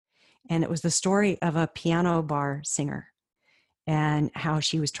And it was the story of a piano bar singer and how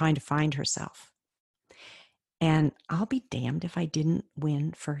she was trying to find herself. And I'll be damned if I didn't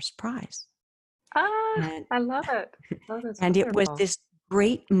win first prize. Ah, And I love it. Oh, that's And it was wonderful. this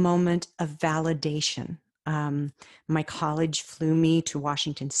great moment of validation. My college flew me to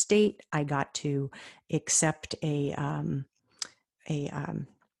Washington State. I got to accept a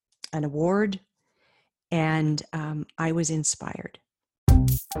an award, and I was inspired.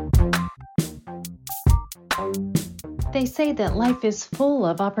 They say that life is full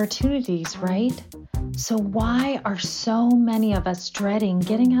of opportunities, right? So, why are so many of us dreading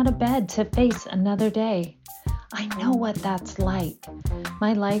getting out of bed to face another day? I know what that's like.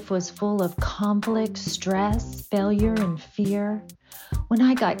 My life was full of conflict, stress, failure, and fear. When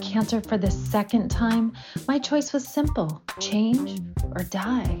I got cancer for the second time, my choice was simple: change or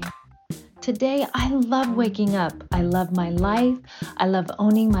die. Today, I love waking up. I love my life. I love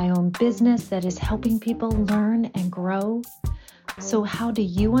owning my own business that is helping people learn and grow. So, how do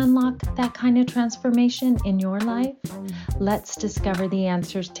you unlock that kind of transformation in your life? Let's discover the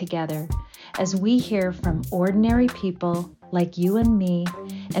answers together as we hear from ordinary people like you and me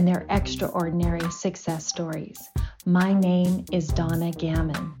and their extraordinary success stories. My name is Donna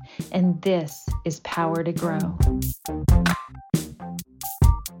Gammon, and this is Power to Grow.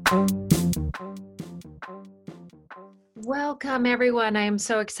 Welcome, everyone. I am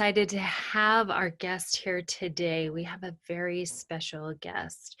so excited to have our guest here today. We have a very special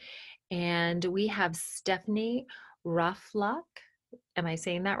guest, and we have Stephanie Rufflock. Am I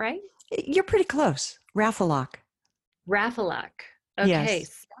saying that right? You're pretty close. Raffalock. Raffalock. Okay,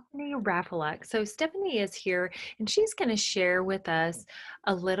 Yes. Stephanie Raffalock. So Stephanie is here, and she's going to share with us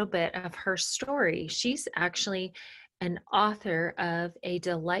a little bit of her story. She's actually an author of a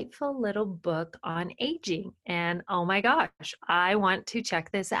delightful little book on aging. And oh my gosh, I want to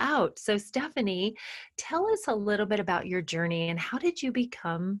check this out. So, Stephanie, tell us a little bit about your journey and how did you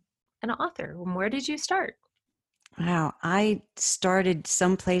become an author? And where did you start? Wow. I started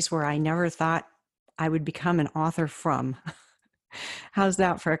someplace where I never thought I would become an author from. How's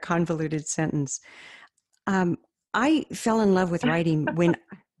that for a convoluted sentence? Um, I fell in love with writing when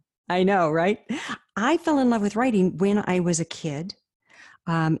I know, right? I fell in love with writing when I was a kid.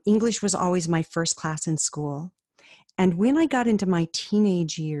 English was always my first class in school. And when I got into my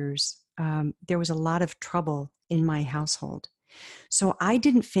teenage years, there was a lot of trouble in my household. So I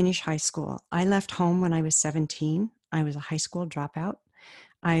didn't finish high school. I left home when I was 17. I was a high school dropout.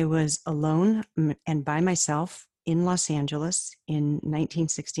 I was alone and by myself in Los Angeles in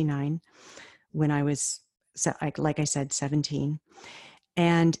 1969 when I was, like I said, 17.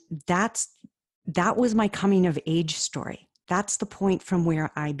 And that was my coming of age story. That's the point from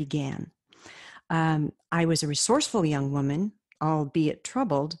where I began. I was a resourceful young woman, albeit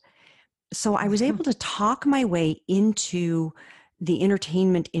troubled. So I was able to talk my way into the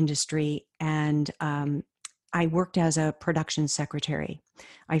entertainment industry, and I worked as a production secretary.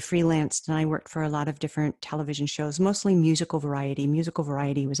 I freelanced and I worked for a lot of different television shows, mostly musical variety. Musical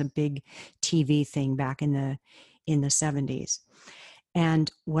variety was a big TV thing back in the 70s.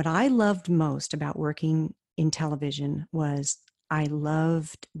 And what I loved most about working in television was I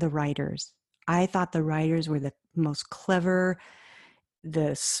loved the writers. I thought the writers were the most clever,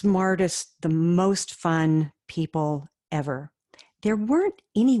 the smartest, the most fun people ever. There weren't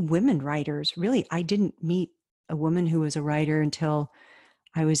any women writers, really. I didn't meet a woman who was a writer until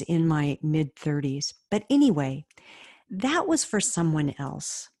I was in my mid 30s. But anyway, that was for someone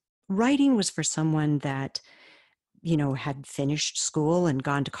else. Writing was for someone that, had finished school and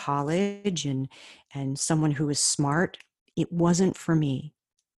gone to college and someone who was smart. It wasn't for me.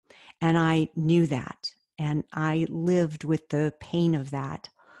 And I knew that. And I lived with the pain of that.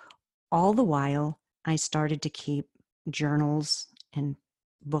 All the while, I started to keep journals and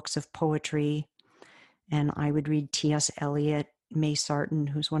books of poetry. And I would read T.S. Eliot, May Sarton,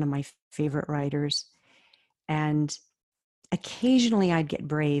 who's one of my favorite writers. And occasionally I'd get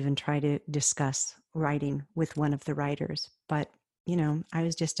brave and try to discuss writing with one of the writers. But, I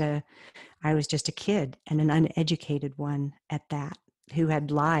was just a kid and an uneducated one at that, who had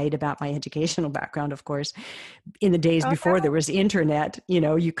lied about my educational background, of course. In the days Oh, before there was internet,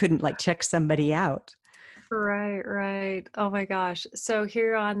 you couldn't like check somebody out. right, right. Oh my gosh. So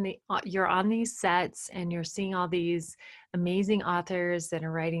here on you're on these sets and you're seeing all these amazing authors that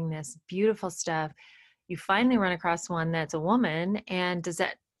are writing this beautiful stuff. You finally run across one that's a woman, and does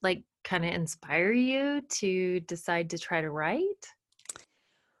that like kind of inspire you to decide to try to write?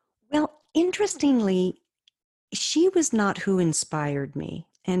 Well, interestingly, she was not who inspired me.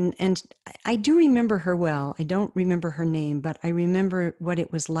 And I do remember her well. I don't remember her name, but I remember what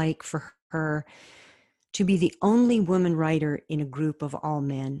it was like for her to be the only woman writer in a group of all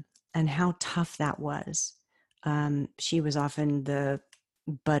men, and how tough that was. She was often the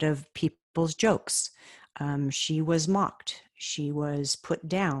butt of people's jokes. She was mocked. She was put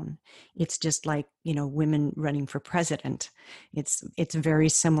down. It's just like, women running for president. It's very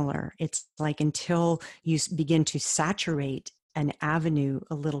similar. It's like until you begin to saturate an avenue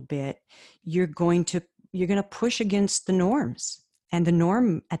a little bit, you're going to push against the norms. And the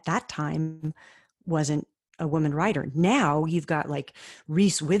norm at that time wasn't a woman writer. Now you've got like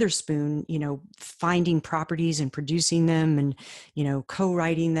Reese Witherspoon, finding properties and producing them and,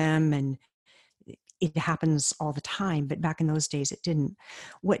 co-writing them. And it happens all the time. But back in those days, it didn't.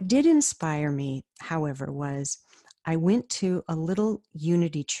 What did inspire me, however, was I went to a little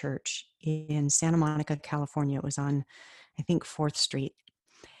Unity church in Santa Monica, California. It was on, I think, 4th Street.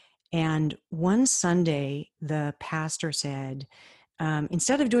 And one Sunday, the pastor said,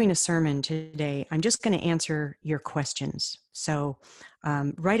 instead of doing a sermon today, I'm just going to answer your questions. So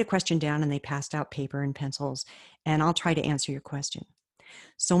write a question down, and they passed out paper and pencils, and I'll try to answer your question.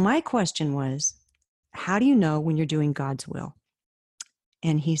 So my question was, how do you know when you're doing God's will?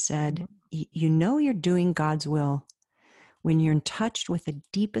 And he said, you know you're doing God's will when you're in touch with the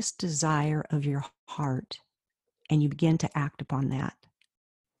deepest desire of your heart, and you begin to act upon that.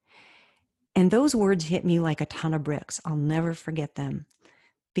 And those words hit me like a ton of bricks. I'll never forget them,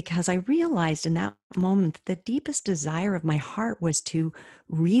 because I realized in that moment the deepest desire of my heart was to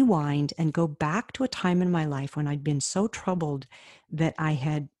rewind and go back to a time in my life when I'd been so troubled that I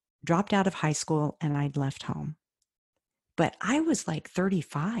had dropped out of high school and I'd left home. But I was like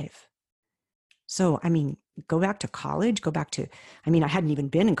 35. So, go back to college, I hadn't even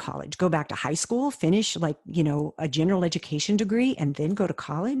been in college, go back to high school, finish a general education degree, and then go to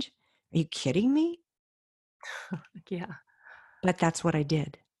college? Are you kidding me? Yeah. But that's what I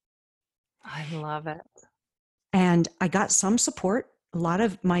did. I love it. And I got some support. A lot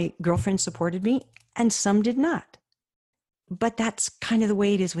of my girlfriends supported me, and some did not. But that's kind of the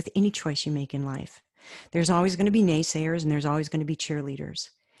way it is with any choice you make in life. There's always going to be naysayers, and there's always going to be cheerleaders.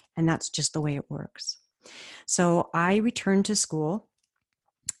 And that's just the way it works. So I returned to school,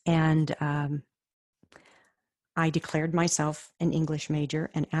 and I declared myself an English major.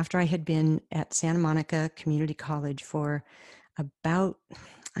 And after I had been at Santa Monica Community College for about,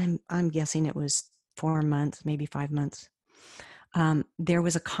 I'm guessing it was 4 months, maybe 5 months, there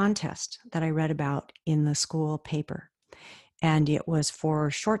was a contest that I read about in the school paper. And it was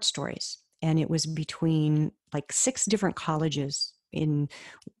for short stories. And it was between like 6 different colleges,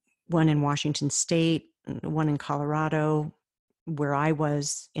 one in Washington State, one in Colorado, where I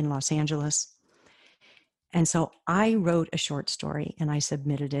was in Los Angeles. And so I wrote a short story and I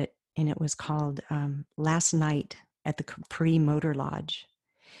submitted it, and it was called Last Night at the Capri Motor Lodge.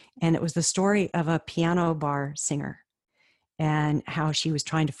 And it was the story of a piano bar singer and how she was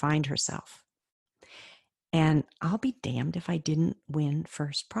trying to find herself. And I'll be damned if I didn't win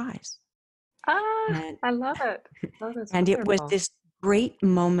first prize. I love it. And it was this great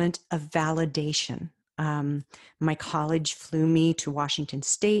moment of validation. My college flew me to Washington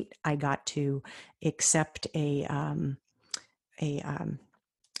State. I got to accept an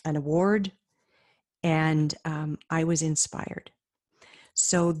award, and I was inspired.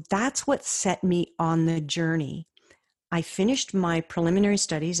 So that's what set me on the journey. I finished my preliminary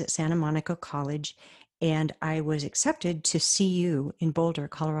studies at Santa Monica College, and I was accepted to CU in Boulder,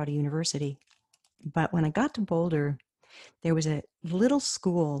 Colorado University. But when I got to Boulder, there was a little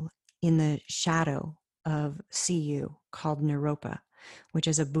school in the shadow of CU called Naropa, which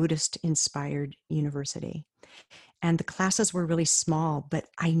is a Buddhist-inspired university. And the classes were really small, but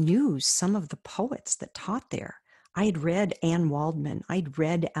I knew some of the poets that taught there. I had read Anne Waldman. I'd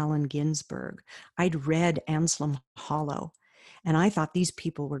read Allen Ginsberg. I'd read Anselm Hollow. And I thought these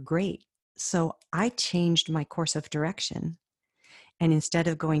people were great. So I changed my course of direction. And instead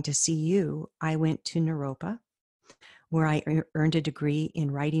of going to CU, I went to Naropa, where I earned a degree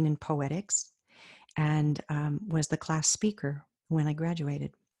in writing and poetics, and was the class speaker when I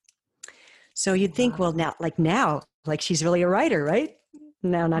graduated. So you'd think, well, now, she's really a writer, right?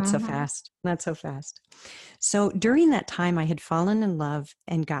 No, not so fast. Not so fast. So during that time, I had fallen in love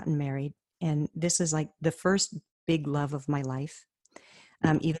and gotten married. And this is like the first big love of my life,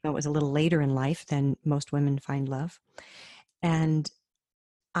 even though it was a little later in life than most women find love. And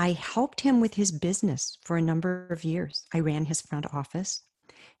I helped him with his business for a number of years. I ran his front office.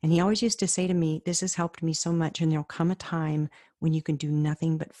 And he always used to say to me, this has helped me so much, and there'll come a time when you can do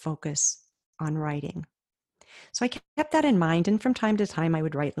nothing but focus on writing. So I kept that in mind. And from time to time, I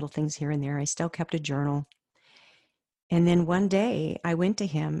would write little things here and there. I still kept a journal. And then one day I went to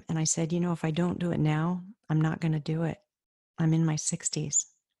him and I said, if I don't do it now, I'm not going to do it. I'm in my 60s.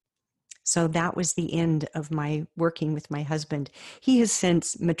 So that was the end of my working with my husband. He has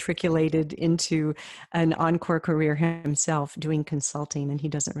since matriculated into an encore career himself doing consulting, and he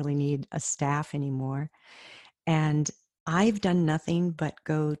doesn't really need a staff anymore. And I've done nothing but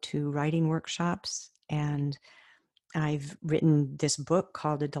go to writing workshops, and I've written this book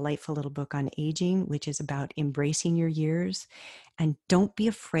called A Delightful Little Book on Aging, which is about embracing your years. And don't be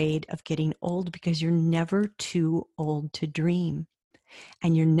afraid of getting old, because you're never too old to dream.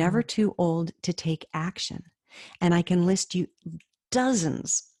 And you're never too old to take action. And I can list you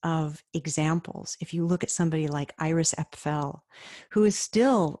dozens of examples. If you look at somebody like Iris Apfel, who is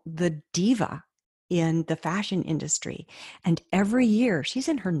still the diva in the fashion industry. And every year, she's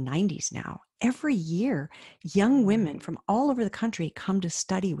in her 90s now, every year, young women from all over the country come to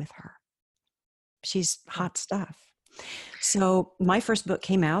study with her. She's hot stuff. So my first book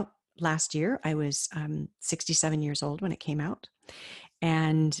came out last year. I was 67 years old when it came out.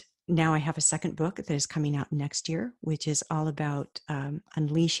 And now I have a second book that is coming out next year, which is all about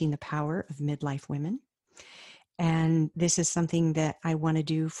unleashing the power of midlife women. And this is something that I want to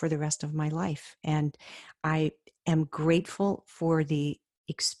do for the rest of my life. And I am grateful for the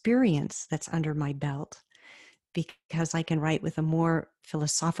experience that's under my belt, because I can write with a more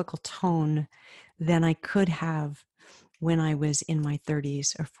philosophical tone than I could have when I was in my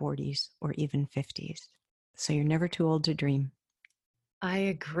 30s or 40s or even 50s. So you're never too old to dream. I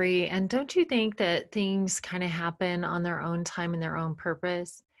agree. And don't you think that things kind of happen on their own time and their own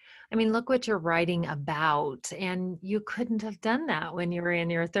purpose? I mean, look what you're writing about, and you couldn't have done that when you were in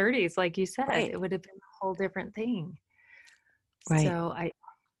your 30s, like you said. Right. It would have been a whole different thing. Right. So I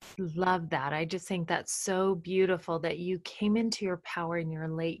love that. I just think that's so beautiful that you came into your power in your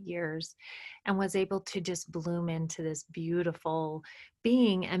late years and was able to just bloom into this beautiful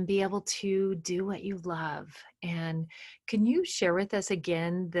being and be able to do what you love. And can you share with us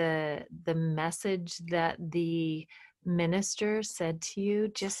again the message that the minister said to you,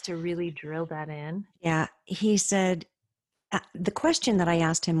 just to really drill that in? Yeah. He said, the question that I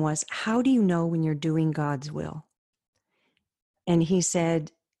asked him was, how do you know when you're doing God's will? And he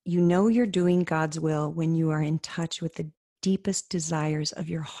said, you know you're doing God's will when you are in touch with the deepest desires of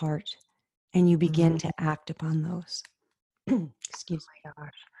your heart and you begin to act upon those. Excuse me. Oh my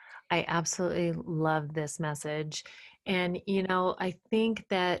gosh. I absolutely love this message. And, I think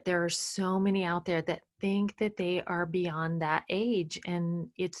that there are so many out there that think that they are beyond that age and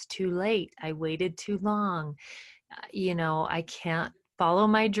it's too late. I waited too long. I can't follow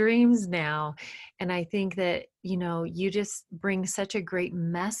my dreams now. And I think that, you just bring such a great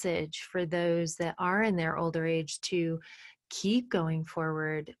message for those that are in their older age to keep going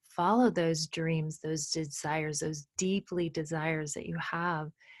forward, follow those dreams, those desires, those deeply desires that you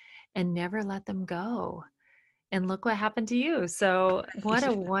have, and never let them go. And look what happened to you. So, what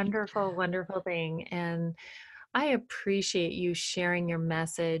a wonderful, wonderful thing. And I appreciate you sharing your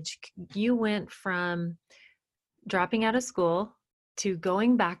message. You went from dropping out of school to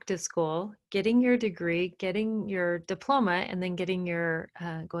going back to school, getting your degree, getting your diploma, and then getting your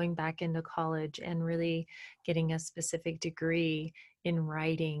going back into college and really getting a specific degree in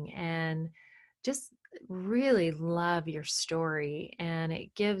writing. And just really love your story, and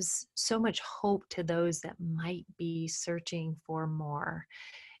it gives so much hope to those that might be searching for more.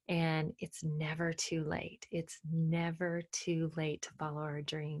 And it's never too late. It's never too late to follow our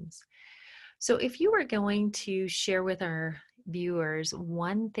dreams. So, if you were going to share with our viewers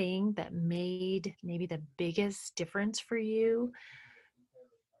one thing that made maybe the biggest difference for you,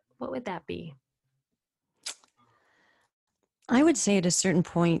 what would that be? I would say at a certain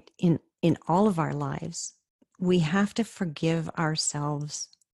point in all of our lives, we have to forgive ourselves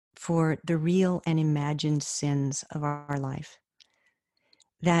for the real and imagined sins of our life.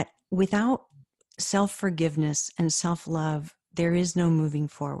 That without self-forgiveness and self-love, there is no moving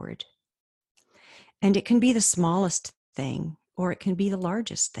forward. And it can be the smallest thing, or it can be the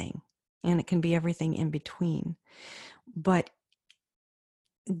largest thing, and it can be everything in between. But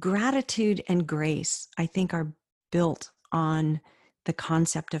gratitude and grace, I think, are built on the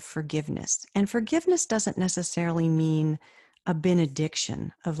concept of forgiveness. And forgiveness doesn't necessarily mean a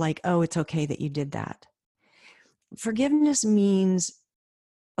benediction of like, oh, it's okay that you did that. Forgiveness means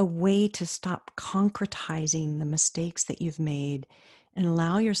a way to stop concretizing the mistakes that you've made and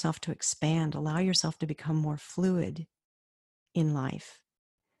allow yourself to expand, allow yourself to become more fluid in life.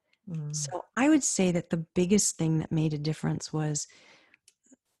 So I would say that the biggest thing that made a difference was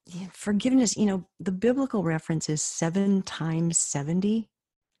Yeah, forgiveness, the biblical reference is 7 times 70.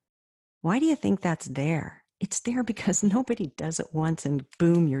 Why do you think that's there? It's there because nobody does it once and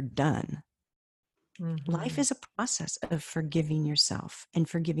boom, you're done. Life Mm-hmm. is a process of forgiving yourself and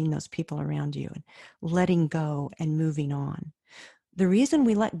forgiving those people around you and letting go and moving on. The reason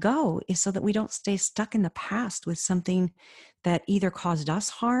we let go is so that we don't stay stuck in the past with something that either caused us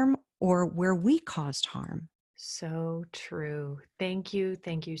harm or where we caused harm. So true. Thank you.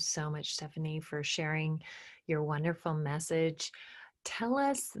 Thank you so much, Stephanie, for sharing your wonderful message. Tell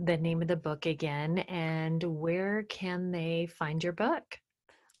us the name of the book again and where can they find your book?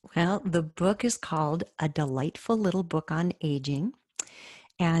 Well, the book is called A Delightful Little Book on Aging,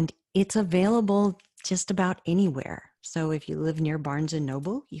 and it's available just about anywhere. So if you live near Barnes and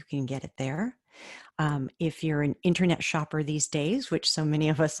Noble, you can get it there. If you're an internet shopper these days, which so many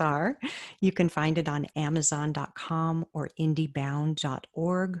of us are, you can find it on Amazon.com or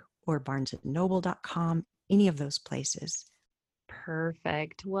IndieBound.org or BarnesandNoble.com, any of those places.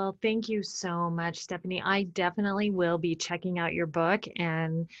 Perfect. Well, thank you so much, Stephanie. I definitely will be checking out your book,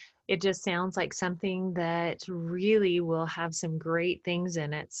 and it just sounds like something that really will have some great things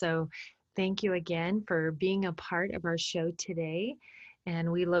in it. So, thank you again for being a part of our show today.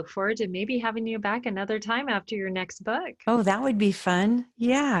 And we look forward to maybe having you back another time after your next book. Oh, that would be fun.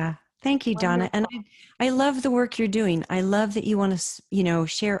 Yeah. Thank you, Donna. And Wonderful. I love the work you're doing. I love that you want to,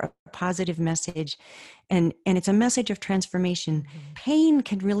 share a positive message, and it's a message of transformation. Mhm. Pain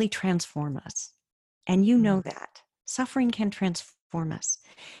can really transform us. And you know Mm. that. Suffering can transform us.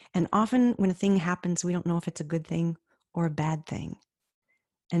 And often when a thing happens, we don't know if it's a good thing or a bad thing.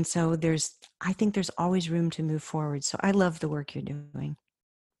 And so I think there's always room to move forward. So I love the work you're doing.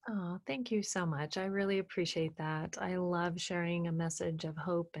 Oh, thank you so much. I really appreciate that. I love sharing a message of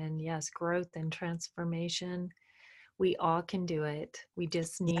hope and, yes, growth and transformation. We all can do it. We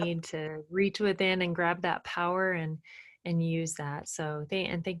just Yep. need to reach within and grab that power and use that. So,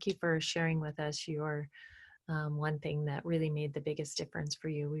 thank you for sharing with us your one thing that really made the biggest difference for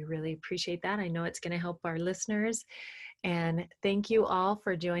you. We really appreciate that. I know it's going to help our listeners. And thank you all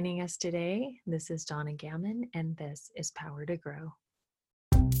for joining us today. This is Donna Gammon, and this is Power to Grow.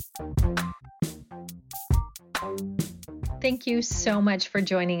 Thank you so much for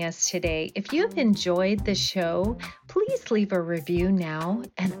joining us today. If you've enjoyed the show, please leave a review now,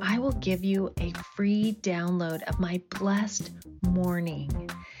 and I will give you a free download of my Blessed Morning.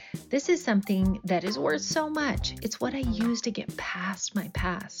 This is something that is worth so much. It's what I use to get past my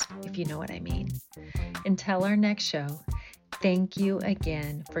past, if you know what I mean. Until our next show, thank you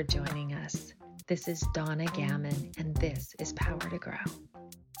again for joining us. This is Donna Gammon, and this is Power to Grow.